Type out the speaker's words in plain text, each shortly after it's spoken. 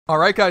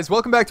Alright guys,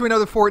 welcome back to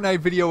another Fortnite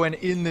video, and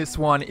in this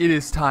one, it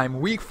is time.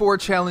 Week 4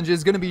 challenge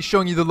is going to be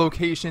showing you the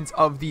locations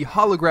of the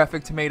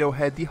holographic tomato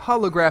head, the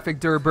holographic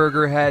durrr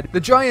burger head, the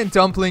giant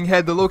dumpling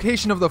head, the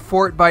location of the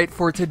Fortbyte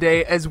for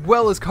today, as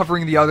well as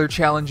covering the other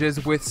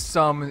challenges with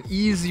some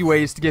easy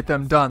ways to get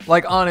them done.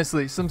 Like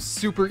honestly, some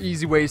super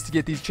easy ways to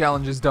get these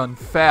challenges done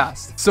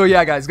fast. So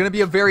yeah guys, going to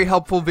be a very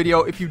helpful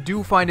video. If you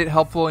do find it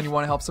helpful and you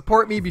want to help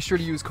support me, be sure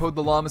to use code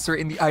TheLlamaSir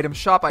in the item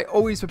shop. I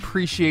always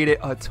appreciate it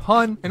a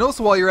ton. And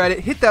also while you're at it,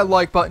 hit that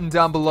like button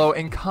down below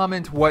and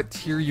comment what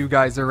tier you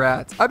guys are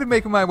at. I've been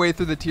making my way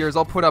through the tiers.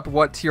 I'll put up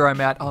what tier I'm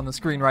at on the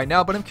screen right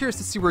now, but I'm curious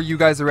to see where you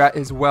guys are at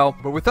as well.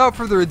 But without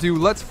further ado,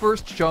 let's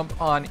first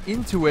jump on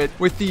into it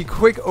with the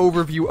quick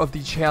overview of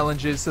the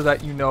challenges so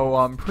that you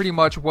know pretty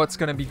much what's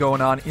going to be going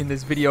on in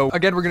this video.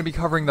 Again, we're going to be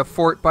covering the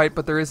Fortbyte,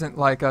 but there isn't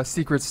like a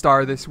secret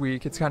star this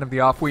week. It's kind of the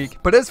off week.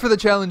 But as for the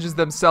challenges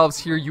themselves,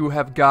 here you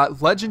have got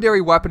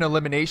legendary weapon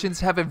eliminations.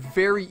 Have a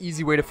very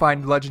easy way to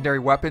find legendary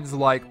weapons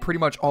like pretty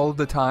much all of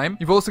the time.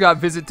 You've also got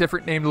visit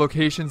different named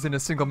locations in a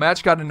single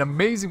match. Got an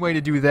amazing way to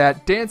do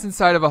that. Dance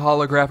inside of a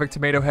holographic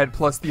tomato head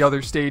plus the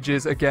other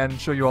stages. Again,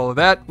 show you all of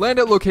that. Land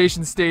at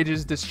location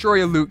stages.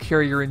 Destroy a loot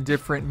carrier in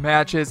different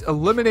matches.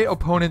 Eliminate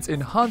opponents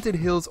in haunted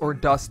hills or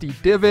dusty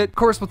divot. Of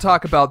course, we'll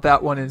talk about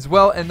that one as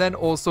well. And then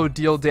also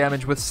deal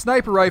damage with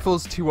sniper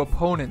rifles to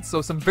opponents.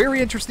 So some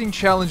very interesting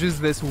challenges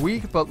this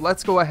week, but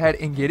let's go ahead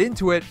and get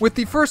into it. With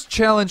the first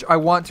challenge I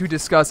want to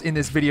discuss in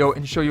this video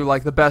and show you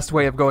like the best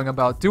way of going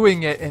about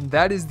doing it, and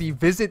that is the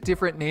visit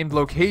different named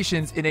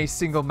locations in a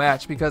single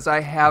match, because I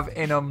have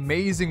an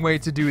amazing way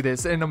to do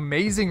this, an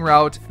amazing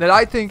route that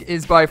I think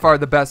is by far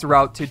the best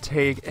route to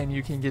take, and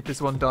you can get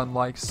this one done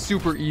like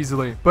super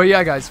easily. But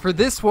yeah guys, for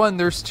this one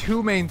there's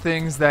two main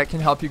things that can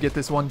help you get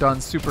this one done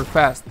super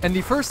fast, and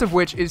the first of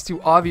which is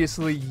to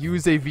obviously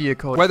use a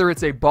vehicle, whether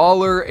it's a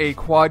baller, a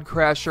quad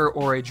crasher,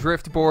 or a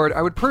drift board.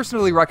 I would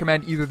personally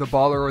recommend either the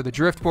baller or the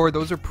drift board.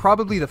 Those are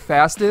probably the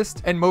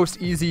fastest and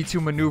most easy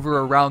to maneuver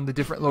around the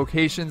different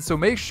locations, so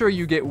make sure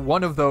you get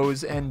one of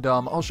those, and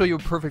I'll show you a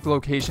perfect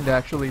location to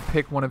actually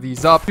pick one of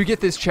these up to get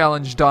this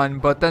challenge done.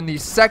 But then the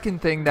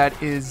second thing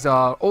that is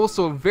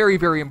also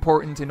very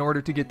important in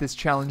order to get this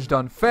challenge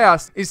done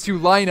fast is to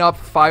line up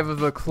 5 of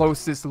the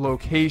closest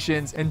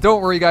locations, and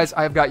don't worry guys,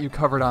 I've got you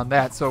covered on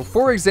that. So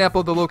for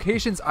example, the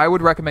locations I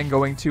would recommend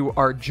going to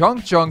are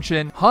Junk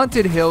Junction,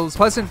 Haunted Hills,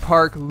 Pleasant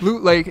Park,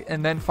 Loot Lake,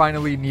 and then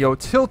finally Neo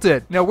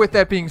Tilted. Now with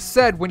that being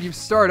said, when you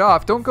start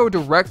off, don't go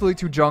directly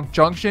to Junk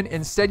Junction.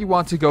 Instead, you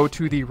want to go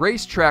to the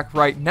racetrack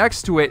right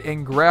next to it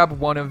and grab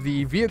one of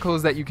the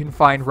vehicles that you can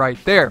find right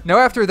there. Now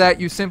after that,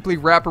 you simply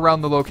wrap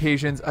around the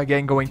locations,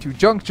 again going to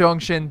Junk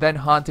Junction, then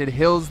Haunted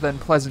Hills, then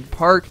Pleasant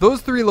Park.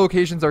 Those 3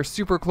 locations are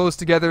super close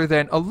together.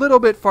 Then a little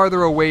bit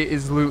farther away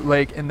is Loot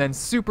Lake, and then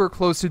super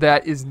close to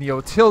that is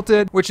Neo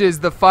Tilted, which is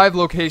the 5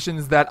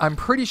 locations that I'm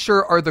pretty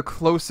sure are the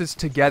closest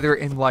together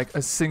in like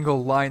a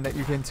single line that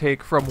you can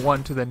take from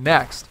one to the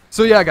next.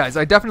 So yeah guys,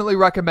 I definitely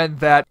recommend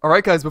that.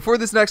 Alright guys, before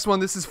this next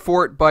one, this is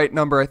Fortbyte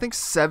number, I think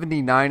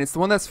 79. It's the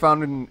one that's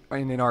found in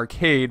an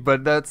arcade,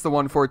 but that's the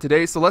one for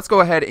today. So let's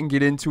go ahead and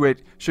get into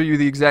it, show you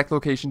the exact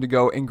location to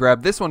go and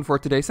grab this one for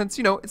today, since,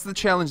 you know, it's the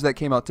challenge that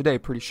came out today,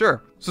 pretty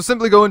sure. So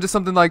simply go into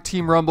something like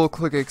Team Rumble,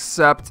 click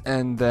accept,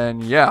 and then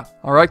yeah.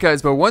 Alright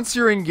guys, but once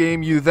you're in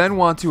game, you then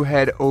want to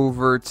head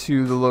over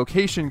to the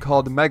location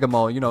called Mega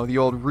Mall, you know, the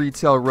old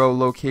retail row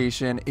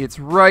location. It's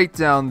right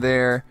down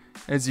there.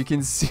 As you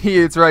can see,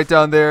 it's right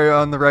down there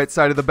on the right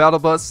side of the battle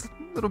bus.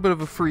 A little bit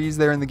of a freeze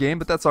there in the game,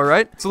 but that's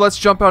alright. So let's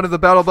jump out of the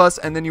battle bus,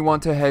 and then you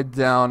want to head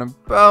down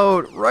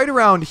about right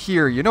around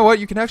here. You know what?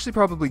 You can actually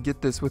probably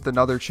get this with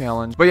another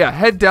challenge. But yeah,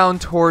 head down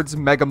towards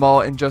Mega Mall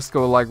and just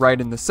go like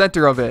right in the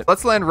center of it.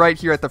 Let's land right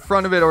here at the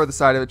front of it or the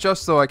side of it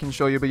just so I can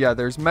show you. But yeah,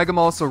 there's Mega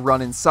Mall, so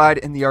run inside,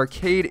 and the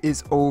arcade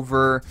is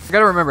over. I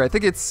gotta remember, I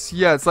think it's,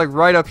 yeah, it's like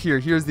right up here.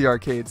 Here's the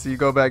arcade. So you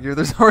go back here.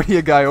 There's already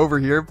a guy over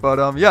here.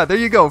 But yeah, there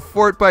you go.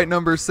 Fortbyte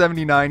number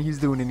 79. He's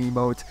doing an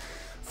emote.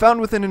 Found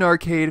within an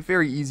arcade,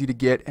 very easy to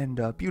get,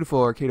 and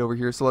beautiful arcade over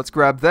here. So let's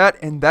grab that,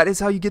 and that is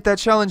how you get that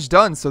challenge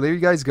done. So there you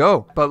guys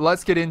go. But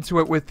let's get into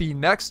it with the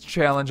next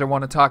challenge I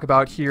want to talk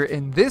about here,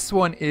 and this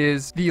one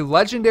is the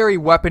legendary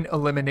weapon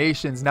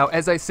eliminations. Now,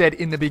 as I said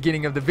in the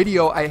beginning of the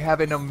video, I have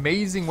an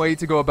amazing way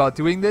to go about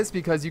doing this,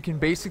 because you can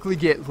basically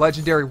get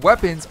legendary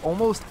weapons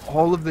almost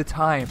all of the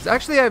time. So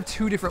actually, I have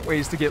 2 different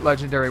ways to get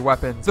legendary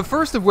weapons. The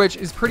first of which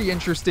is pretty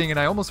interesting, and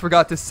I almost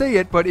forgot to say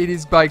it, but it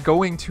is by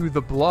going to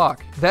the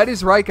block. That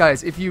is right,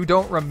 guys. If you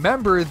don't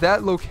remember,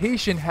 that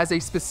location has a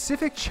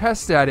specific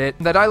chest at it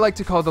that I like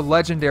to call the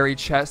legendary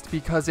chest,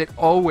 because it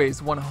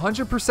always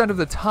 100% of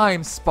the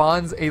time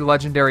spawns a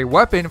legendary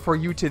weapon for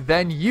you to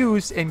then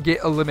use and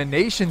get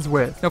eliminations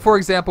with. Now for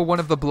example, one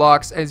of the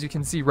blocks, as you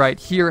can see right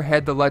here,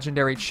 had the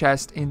legendary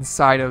chest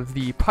inside of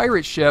the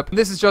pirate ship. And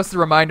this is just a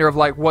reminder of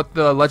like what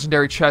the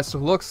legendary chest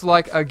looks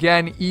like.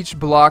 Again, each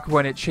block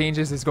when it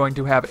changes is going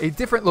to have a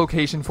different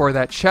location for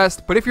that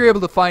chest, but if you're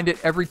able to find it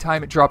every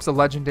time, it drops a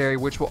legendary,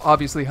 which will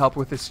obviously help with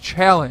with this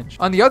challenge.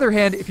 On the other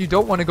hand, if you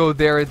don't want to go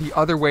there, the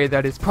other way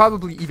that is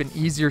probably even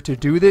easier to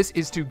do this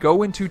is to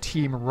go into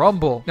Team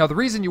Rumble. Now, the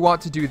reason you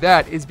want to do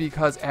that is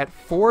because at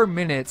 4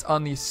 minutes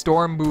on the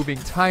storm moving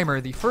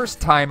timer, the first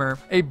timer,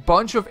 a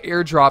bunch of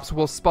airdrops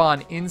will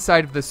spawn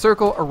inside of the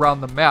circle around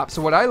the map.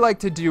 So what I like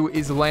to do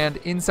is land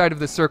inside of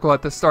the circle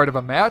at the start of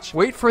a match,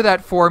 wait for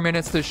that 4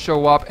 minutes to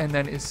show up, and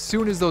then as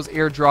soon as those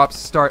airdrops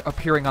start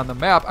appearing on the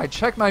map, I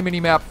check my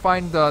minimap,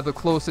 find the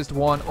closest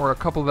one or a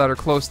couple that are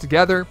close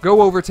together,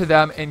 go over to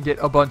them and get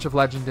a bunch of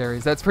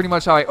legendaries. That's pretty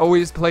much how I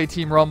always play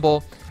Team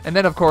Rumble. And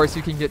then, of course,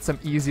 you can get some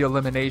easy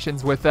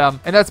eliminations with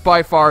them. And that's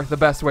by far the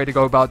best way to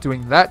go about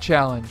doing that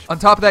challenge. On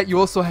top of that, you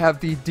also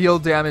have the deal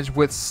damage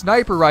with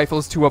sniper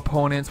rifles to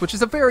opponents, which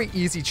is a very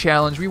easy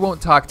challenge. We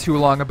won't talk too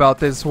long about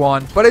this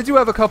one. But I do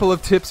have a couple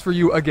of tips for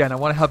you. Again, I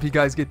want to help you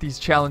guys get these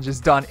challenges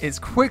done as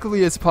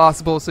quickly as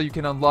possible so you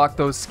can unlock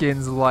those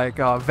skins like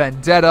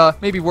Vendetta.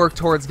 Maybe work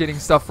towards getting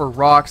stuff for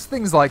rocks,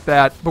 things like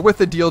that. But with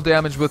the deal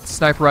damage with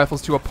sniper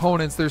rifles to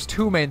opponents, there's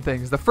two main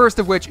things. The first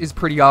of which is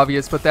pretty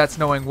obvious, but that's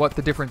knowing what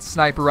the different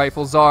sniper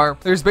rifles are.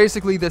 There's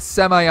basically the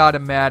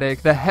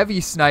semi-automatic, the heavy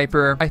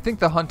sniper, I think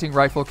the hunting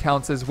rifle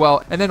counts as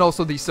well, and then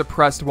also the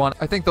suppressed one.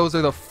 I think those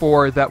are the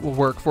 4 that will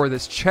work for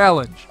this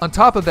challenge. On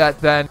top of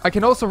that then, I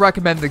can also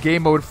recommend the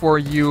game mode for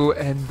you,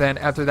 and then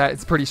after that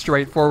it's pretty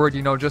straightforward,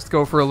 you know, just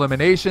go for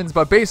eliminations.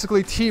 But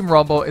basically Team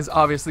Rumble is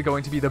obviously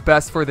going to be the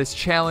best for this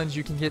challenge.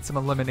 You can get some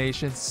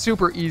eliminations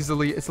super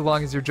easily as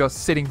long as you're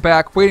just sitting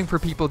back waiting for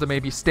people to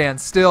maybe stand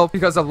still,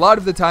 because a lot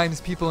of the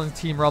times people in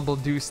Team Rumble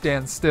do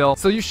stand still.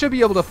 So you should be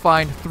able to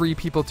find 3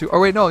 people to, oh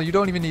wait, no, you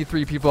don't even need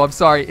 3 people, I'm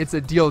sorry, it's a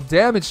deal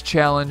damage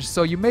challenge,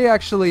 so you may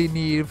actually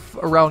need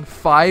around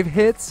 5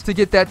 hits to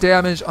get that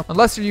damage,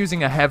 unless you're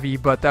using a heavy,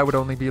 but that would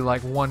only be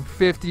like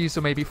 150, so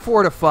maybe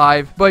 4 to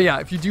 5. But yeah,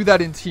 if you do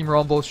that in Team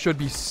Rumble, it should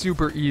be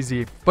super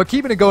easy. But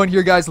keeping it going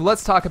here, guys,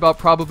 let's talk about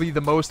probably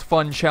the most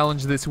fun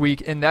challenge this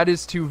week, and that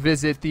is to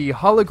visit the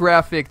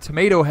holographic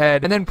tomato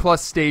head, and then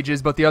plus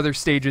stages, but the other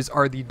stages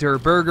are the durrr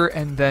burger,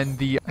 and then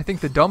the, I think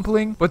the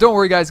dumpling. But don't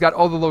worry, guys, got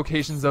all the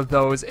locations of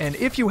those, and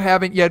if you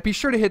haven't yet, be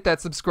sure to hit that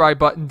subscribe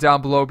button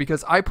down below,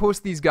 because I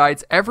post these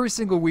guides every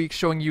single week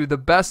showing you the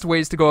best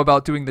ways to go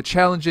about doing the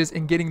challenges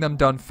and getting them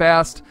done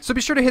fast. So be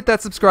sure to hit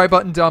that subscribe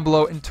button down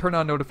below and turn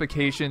on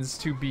notifications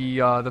to be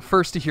the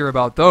first to hear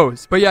about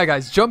those. But yeah,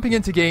 guys, jumping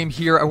into game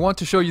here, I want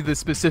to show you the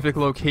specific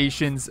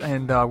locations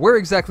and where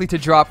exactly to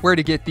drop, where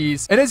to get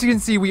these. And as you can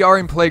see, we are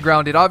in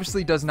Playground. It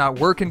obviously does not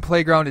work in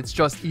Playground. It's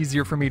just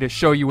easier for me to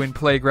show you in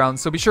Playground.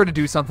 So be sure to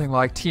do something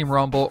like Team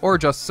Rumble or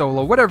just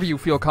solo, whatever you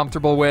feel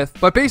comfortable with.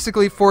 But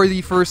basically, for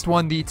the first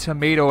one, the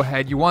tomato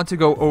head, you want to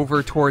go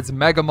over towards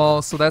Mega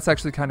Mall, so that's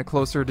actually kind of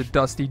closer to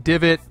Dusty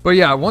Divot. But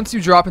yeah, once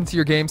you drop into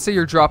your game, say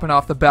you're dropping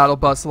off the battle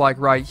bus like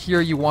right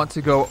here, you want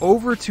to go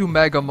over to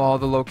Mega Mall,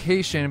 the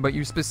location, but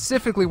you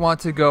specifically want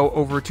to go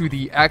over to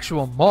the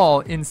actual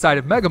mall inside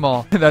of Mega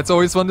Mall. That's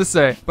always fun to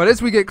say. But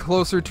as we get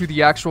closer to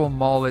the actual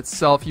mall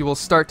itself, you will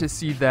start to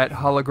see that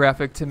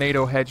holographic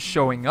tomato head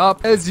showing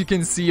up, as you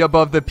can see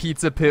above the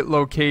Pizza Pit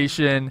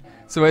location.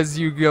 So as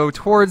you go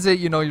towards it,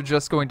 you know you're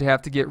just going to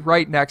have to get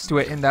right next to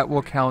it, and that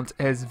will count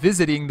as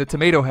visiting the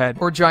tomato head,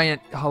 or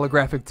giant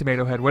holographic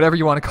tomato head, whatever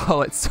you want to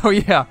call it. So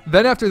yeah.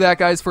 Then after that,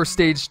 guys, for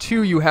stage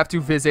 2, you have to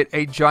visit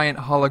a giant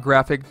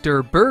holographic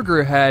durrr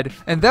burger head,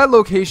 and that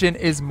location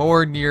is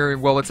more near,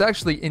 well, it's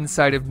actually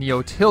inside of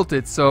Neo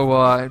Tilted, so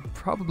I'd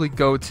probably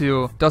go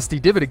to Dusty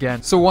Divot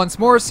again. So once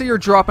more, say you're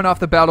dropping off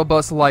the battle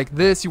bus like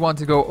this, you want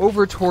to go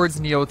over towards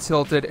Neo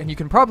Tilted, and you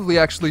can probably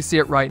actually see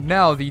it right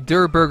now. The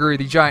durrr burger,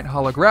 the giant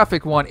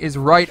holographic one, is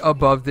right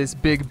above this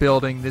big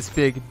building, this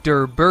big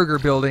durrr burger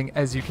building,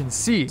 as you can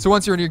see. So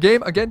once you're in your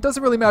game, again,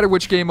 doesn't really matter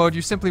which game mode,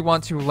 you simply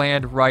want to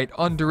land right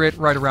under it,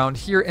 right around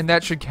here, and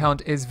that should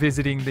count as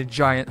visiting the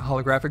giant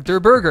holographic durrr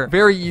burger.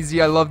 Very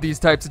easy. I love these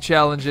types of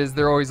challenges.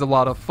 They're always a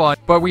lot of fun.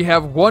 But we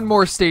have one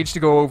more stage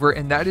to go over,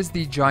 and that is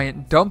the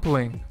giant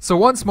dumpling. So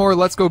once more,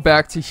 let's go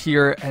back to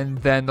here, and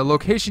then the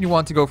location you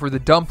want to go for the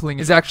dumpling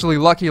is actually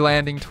Lucky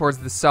Landing towards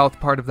the south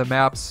part of the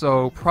map,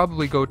 so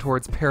probably go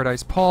towards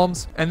Paradise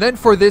Palms. And then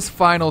for this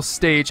final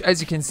stage,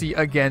 as you can see,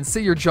 again, say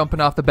you're jumping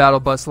off the battle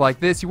bus like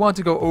this, you want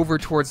to go over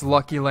towards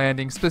Lucky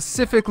Landing,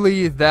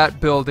 specifically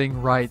that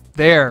building right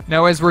there.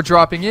 Now as we're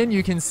dropping in,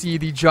 you can see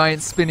the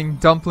giant spinning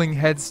dumpling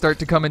heads start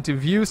to come into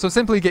view, so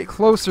simply get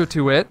closer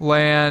to it,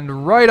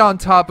 land right on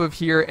top of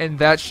here, and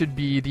that should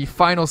be the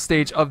final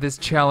stage of this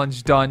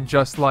challenge done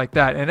just like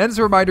that. And as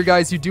a reminder,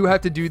 guys, you do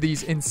have to do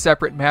these in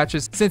separate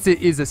matches. Since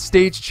it is a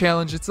stage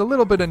challenge, it's a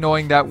little bit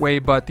annoying that way,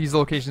 but these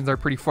locations are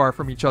pretty far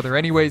from each other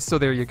anyways, so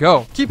there you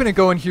go. Keeping it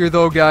going here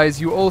though, guys,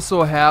 you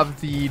also have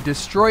the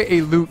destroy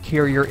a loot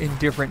carrier in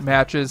different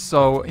matches.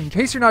 So in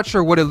case you're not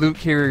sure what a loot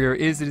carrier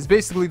is, it is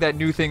basically that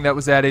new thing that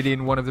was added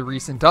in one of the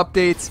recent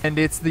updates, and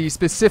it's the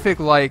specific,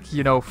 like,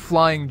 you know,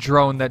 flying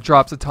drone that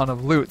drops a ton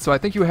of loot. So I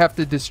think you have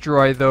to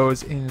destroy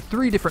those in in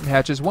 3 different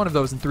matches, one of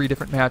those in 3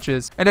 different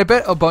matches. And I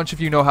bet a bunch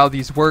of you know how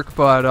these work,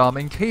 but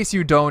in case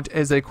you don't,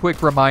 as a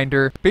quick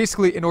reminder,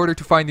 basically in order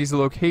to find these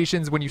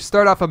locations, when you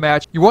start off a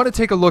match, you want to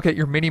take a look at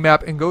your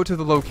minimap and go to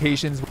the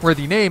locations where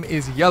the name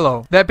is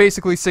yellow. That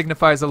basically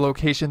signifies a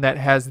location that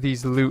has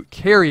these loot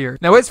carriers.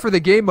 Now as for the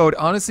game mode,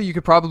 honestly you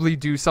could probably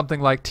do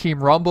something like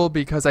Team Rumble,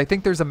 because I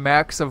think there's a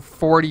max of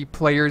 40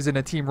 players in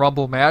a Team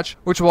Rumble match,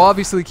 which will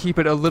obviously keep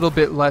it a little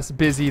bit less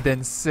busy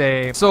than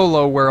say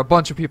solo, where a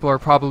bunch of people are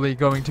probably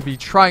going to be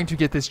trying to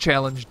get this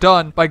challenge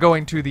done by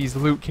going to these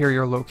loot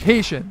carrier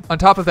locations. On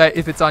top of that,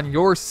 if it's on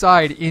your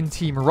side in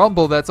Team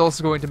Rumble, that's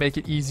also going to make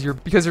it easier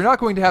because you're not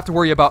going to have to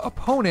worry about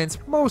opponents,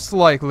 most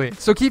likely.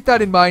 So keep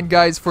that in mind,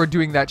 guys, for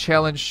doing that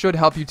challenge. Should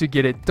help you to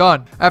get it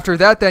done. After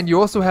that, then you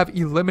also have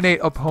eliminate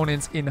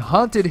opponents in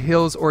Haunted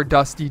Hills or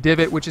Dusty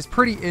Divot, which is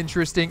pretty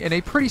interesting and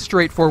a pretty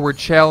straightforward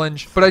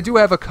challenge, but I do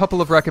have a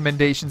couple of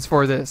recommendations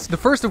for this. The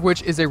first of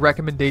which is a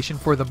recommendation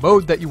for the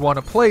mode that you want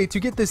to play to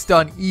get this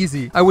done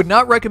easy. I would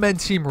not recommend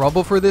Team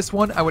Rumble for this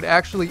one. I would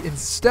actually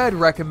instead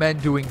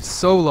recommend doing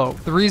solo.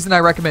 The reason I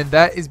recommend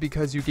that is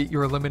because you get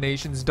your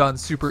eliminations done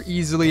super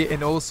easily,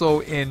 and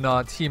also in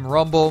Team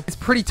Rumble, it's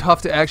pretty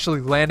tough to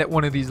actually land at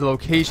one of these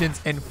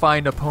locations and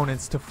find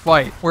opponents to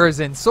fight. Whereas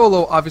in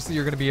solo, obviously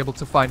you're going to be able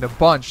to find a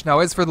bunch. Now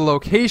as for the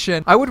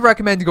location, I would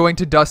recommend going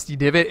to Dusty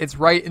Divot. It's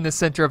right in the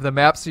center of the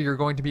map, so you're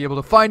going to be able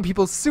to find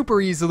people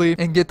super easily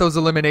and get those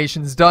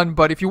eliminations done.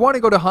 But if you want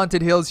to go to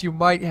Haunted Hills, you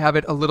might have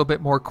it a little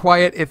bit more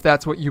quiet if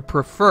that's what you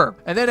prefer.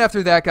 And then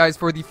after that, guys,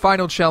 for the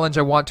final challenge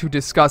I want to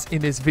discuss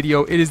in this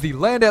video, it is the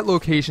Land at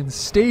Location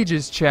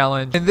Stages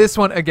challenge. And this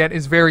one again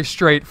is very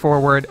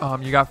straightforward.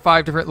 You got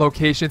 5 different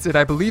locations, and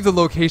I believe the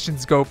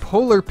locations go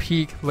Polar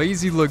Peak,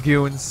 Lazy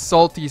Lagoon,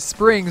 Salty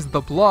Springs,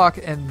 The Block,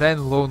 and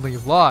then Lonely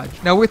Lodge.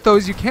 Now with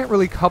those, you can't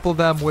really couple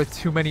them with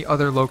too many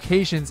other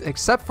locations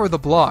except for The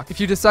Block. If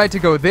you decide to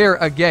go there,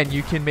 again,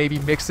 you can maybe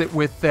mix it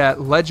with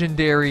that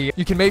legendary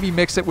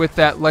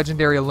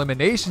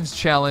eliminations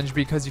challenge,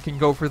 because you can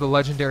go for the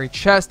legendary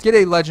chest, get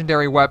a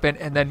legendary weapon,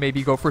 and then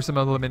maybe go for some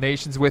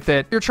eliminations with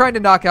it. You're trying to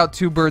knock out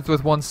 2 birds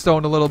with 1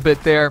 stone a little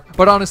bit there,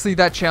 but honestly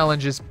that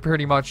challenge is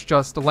pretty much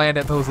just to land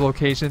at those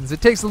locations.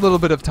 It takes a little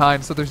bit of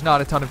time, so there's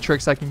not a ton of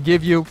tricks I can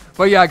give you.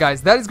 But yeah,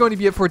 guys, that is going to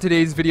be it for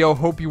today's video.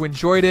 Hope you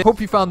enjoyed it.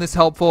 Hope you found this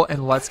helpful,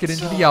 and let's get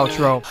into the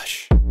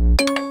outro.